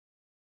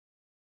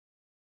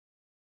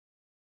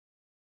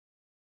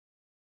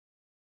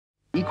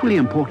Equally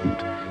important,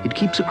 it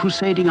keeps a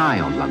crusading eye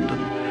on London,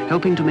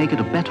 helping to make it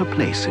a better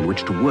place in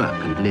which to work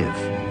and live.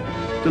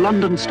 The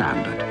London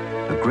Standard,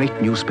 a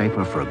great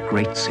newspaper for a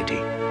great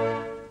city.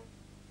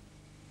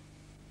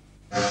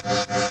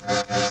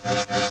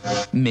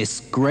 Miss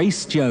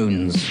Grace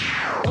Jones.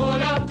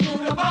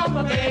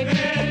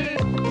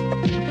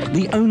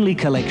 The only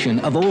collection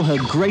of all her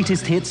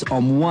greatest hits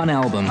on one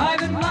album.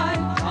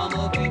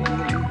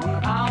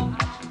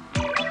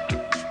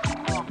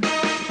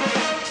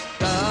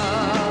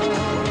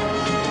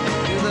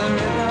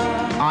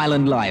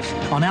 Island Life,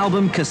 on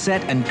album,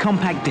 cassette and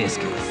compact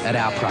disc, at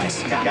our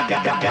price.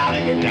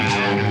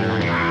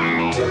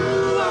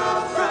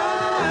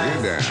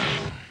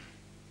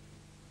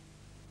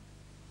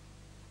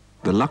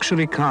 The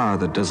luxury car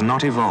that does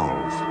not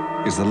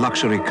evolve is the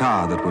luxury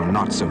car that will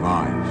not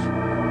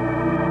survive.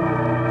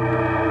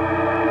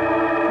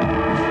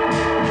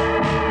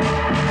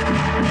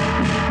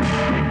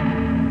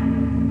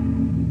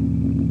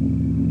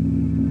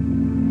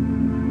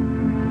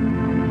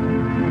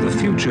 The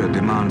future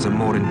demands a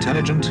more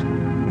intelligent,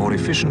 more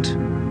efficient,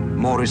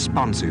 more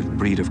responsive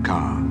breed of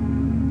car.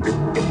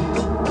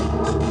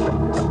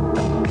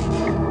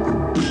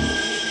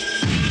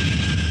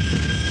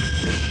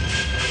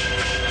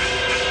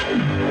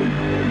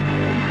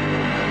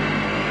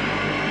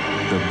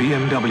 The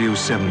BMW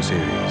 7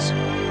 Series,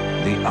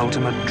 the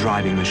ultimate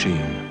driving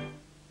machine.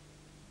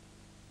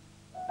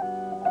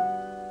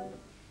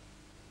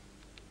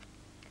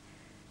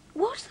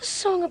 What's the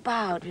song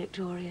about,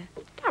 Victoria?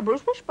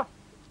 Deborah's Whisper.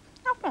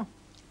 Have one.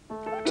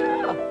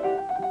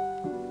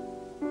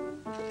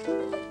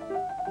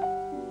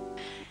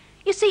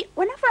 You see,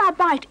 whenever I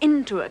bite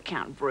into a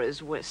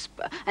Cadbury's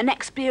Whisper and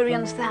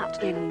experience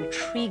that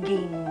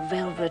Intriguing,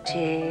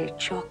 velvety,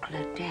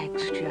 chocolate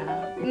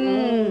texture.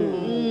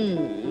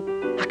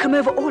 I come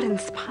over all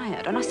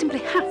inspired and I simply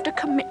have to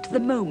commit to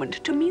the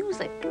moment, to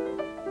music.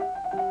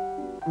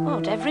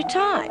 What, every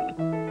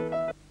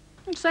time?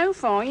 So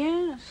far,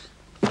 yes.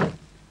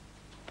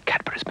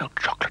 Cadbury's Milk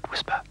Chocolate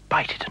Whisper.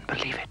 Bite it and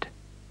believe it.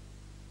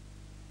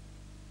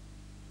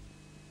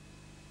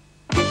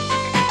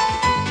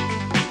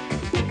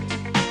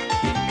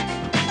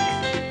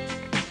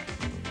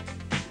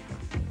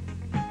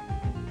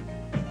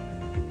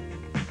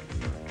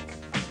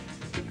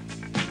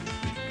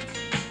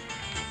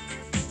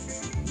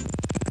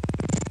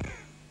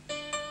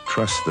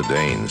 Trust the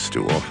Danes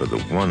to offer the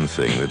one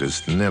thing that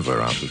is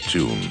never out of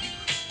tune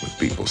with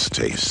people's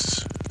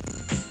tastes.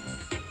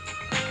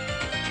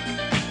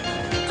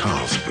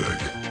 Carlsberg,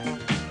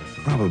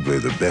 probably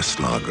the best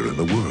lager in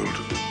the world.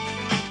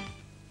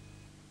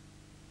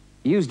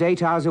 Used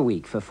 8 hours a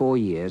week for 4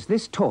 years,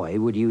 this toy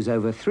would use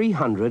over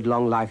 300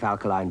 long-life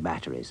alkaline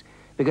batteries,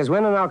 because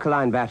when an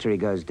alkaline battery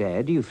goes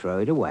dead, you throw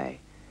it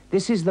away.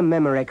 This is the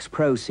Memorex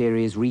Pro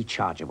Series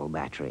rechargeable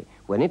battery.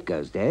 When it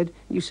goes dead,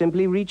 you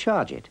simply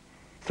recharge it.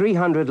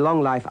 300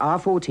 long-life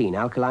R14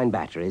 alkaline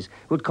batteries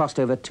would cost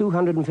over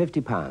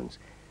 £250.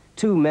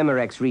 2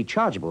 Memorex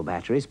rechargeable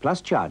batteries plus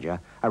charger,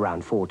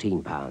 around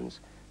 £14.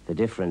 The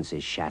difference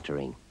is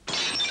shattering.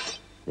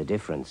 The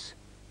difference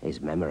is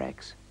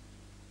Memorex.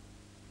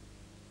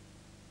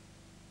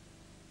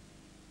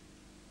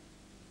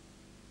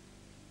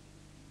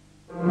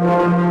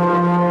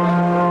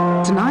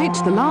 Tonight,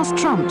 the last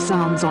trump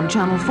sounds on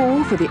Channel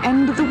 4 for the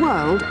end of the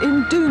world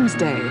in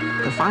Doomsday,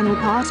 the final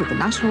part of the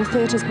National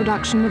Theatre's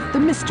production of The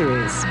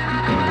Mysteries.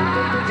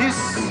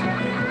 This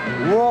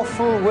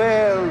woeful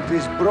world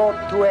is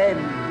brought to end,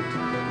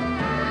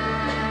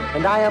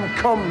 and I am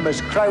come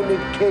as crowned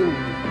king.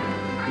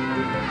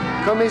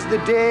 Come is the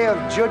day of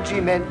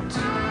judgment.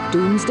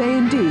 Doomsday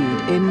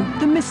indeed in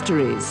The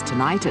Mysteries,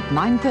 tonight at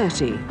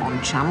 9:30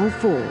 on Channel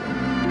 4.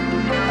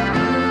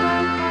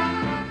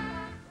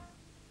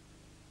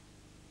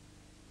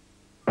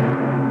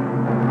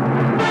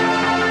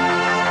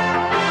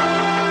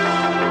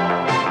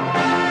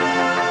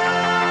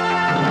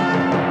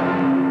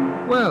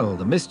 Well,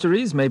 The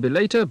Mysteries may be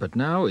later, but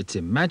now it's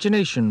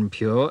imagination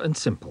pure and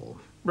simple.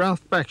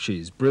 Ralph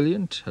Bakshi's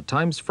brilliant, at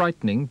times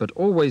frightening, but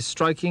always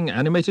striking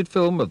animated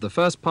film of the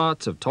first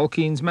parts of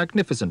Tolkien's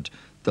magnificent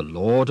The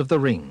Lord of the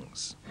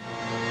Rings.